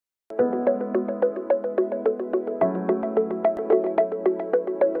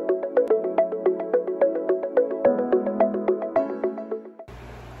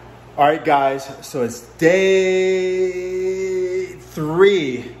All right, guys, so it's day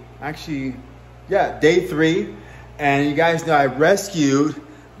 3. Actually, yeah, day 3. And you guys know I rescued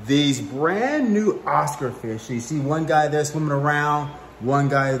these brand new Oscar fish. So you see one guy there swimming around, one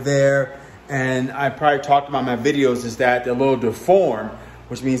guy there. And I probably talked about in my videos is that they're a little deformed,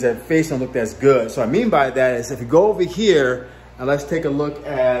 which means that face don't look as good. So what I mean by that is if you go over here and let's take a look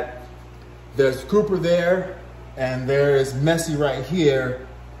at, there's Cooper there and there's Messi right here.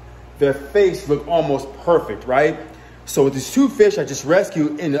 Their face look almost perfect, right? So with these 2 fish I just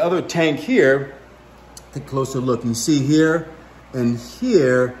rescued in the other tank here, take a closer look. You see here and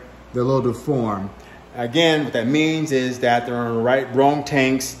here, they're a little deformed. Again, what that means is that they're in the wrong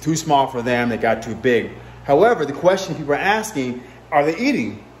tanks, too small for them, they got too big. However, the question people are asking, are they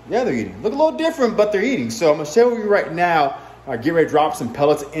eating? Yeah, they're eating. Look a little different, but they're eating. So I'm gonna show you right now, get ready to drop some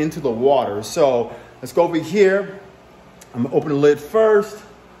pellets into the water. So let's go over here. I'm gonna open the lid first.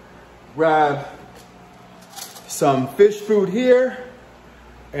 Grab some fish food here,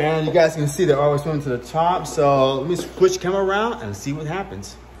 and you guys can see they're always swimming to the top. So let me switch the camera around and see what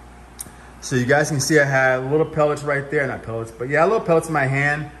happens. So you guys can see I have little pellets right there, not pellets, but yeah, little pellets in my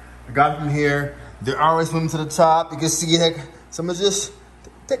hand. I got them here. They're always swimming to the top. You can see that someone just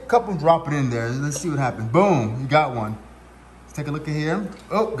take a couple and drop it in there. Let's see what happens. Boom, you got one. Let's take a look at here.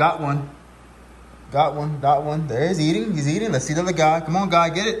 Oh, got one. Got one, got one. There he's eating, he's eating. Let's see the other guy. Come on, guy,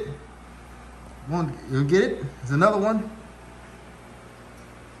 get it. Come on, you get it? There's another one.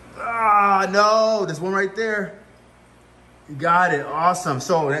 Ah, no, there's one right there. You got it, awesome.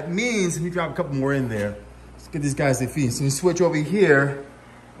 So that means, let me drop a couple more in there. Let's get these guys their feet. So we switch over here.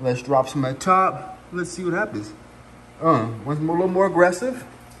 Let's drop some at the top. Let's see what happens. One's a little more aggressive.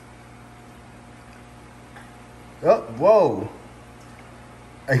 Oh, whoa.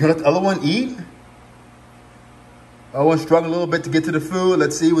 Are you gonna let the other one eat? Oh, one's struggling a little bit to get to the food.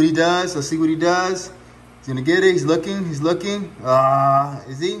 Let's see what he does. Let's see what he does. He's gonna get it. He's looking. He's looking.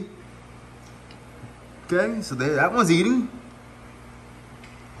 Is he? Okay, so there, that one's eating.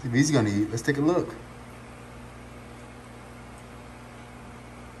 See if he's gonna eat. Let's take a look.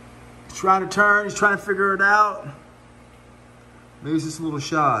 He's trying to turn. He's trying to figure it out. Maybe he's just a little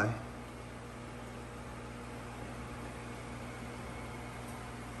shy.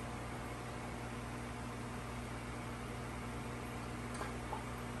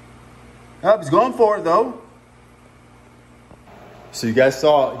 Oh, he's going for it though. So you guys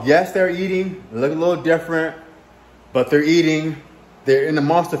saw, yes, they're eating. They look a little different, but they're eating. They're in the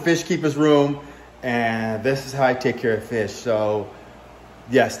monster fish keeper's room, and this is how I take care of fish. So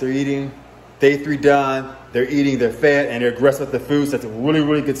yes, they're eating. Day 3 done. They're eating, they're fed, and they're aggressive with the food. So that's a really,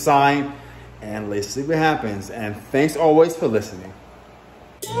 really good sign. And let's see what happens. And thanks always for listening.